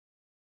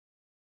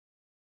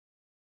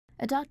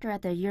A doctor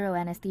at the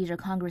Euroanaesthesia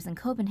Congress in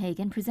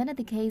Copenhagen presented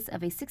the case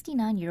of a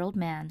 69-year-old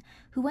man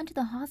who went to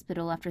the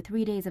hospital after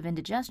 3 days of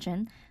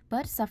indigestion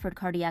but suffered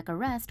cardiac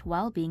arrest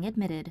while being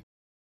admitted.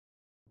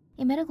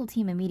 A medical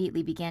team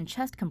immediately began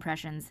chest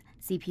compressions.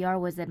 CPR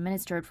was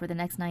administered for the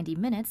next 90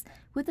 minutes,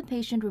 with the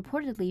patient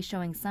reportedly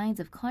showing signs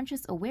of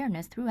conscious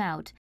awareness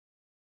throughout.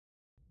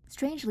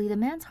 Strangely, the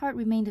man's heart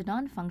remained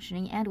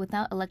non-functioning and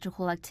without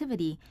electrical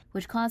activity,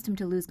 which caused him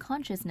to lose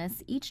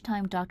consciousness each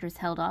time doctors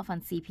held off on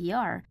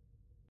CPR.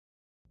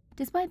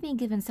 Despite being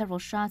given several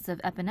shots of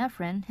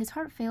epinephrine, his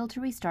heart failed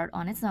to restart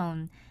on its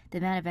own. The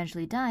man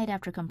eventually died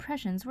after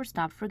compressions were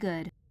stopped for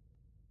good.